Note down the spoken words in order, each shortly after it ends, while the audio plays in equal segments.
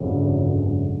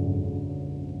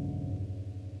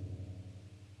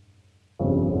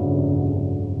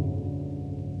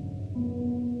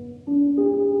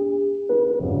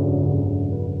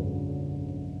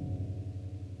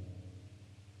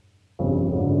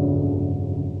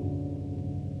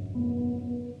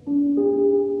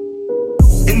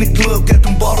the club, got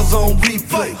them bottles on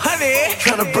replay.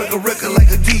 Tryna break a record like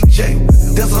a DJ.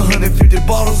 That's 150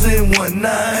 bottles in one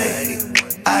night.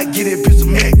 I get it, bitch,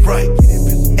 some act right.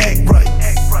 Act right,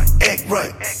 act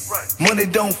right. Money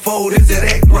don't fold, is that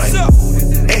act right?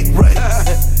 Act right,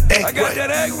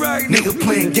 act right. Nigga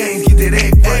playing games, get that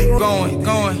act right.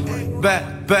 Going,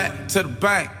 back to the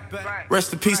bank.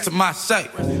 Rest in peace to my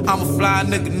shape. I'm a fly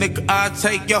nigga, I'll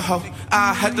take your hoe.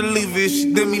 I had to leave it,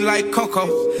 she did me like Coco.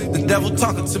 The devil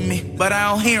talking to me, but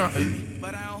I don't hear him.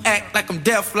 Act like I'm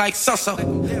deaf like So-So.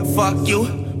 Fuck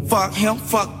you, fuck him,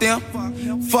 fuck them.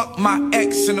 Fuck my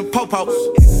ex and the popos.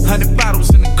 100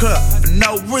 bottles in the club for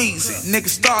no reason. Niggas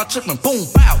start tripping, boom,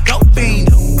 bow, go fiend.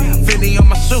 Fendi on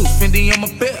my shoes, Fendi on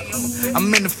my belt.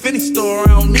 I'm in the Fendi store,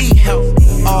 I don't need help.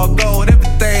 All gold,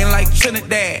 everything like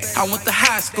Trinidad. I went to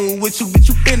high school with you, bitch,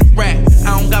 you finna rap.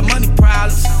 I don't got money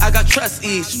problems, I got trust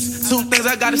issues. Two things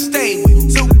I gotta stay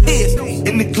with, two pistols.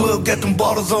 In the club, got them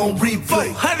bottles on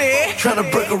replay. Tryna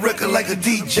break a record like a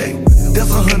DJ. That's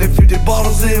 150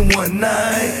 bottles in one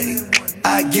night.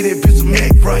 I get it, bitch, some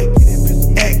act right.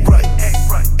 Act right,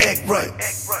 act right.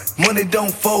 Money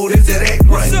don't fold, is that act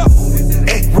right?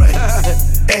 Act right,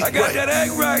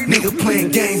 act right. Nigga playing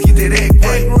games, get that act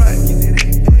right.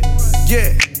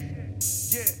 Yeah,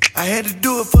 I had to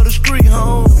do it for the street,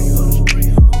 home.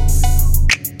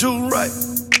 Do right,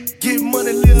 get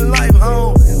money, live life,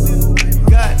 home.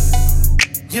 Got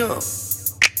it, young,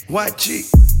 white chick,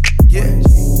 yeah.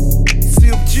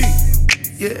 CMG,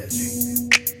 yeah.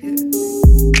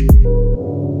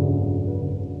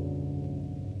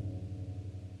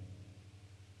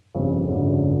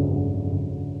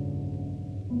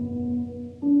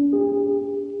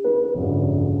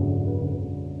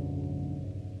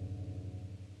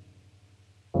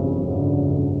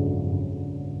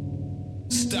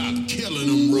 Stop killing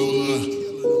them, Rolla.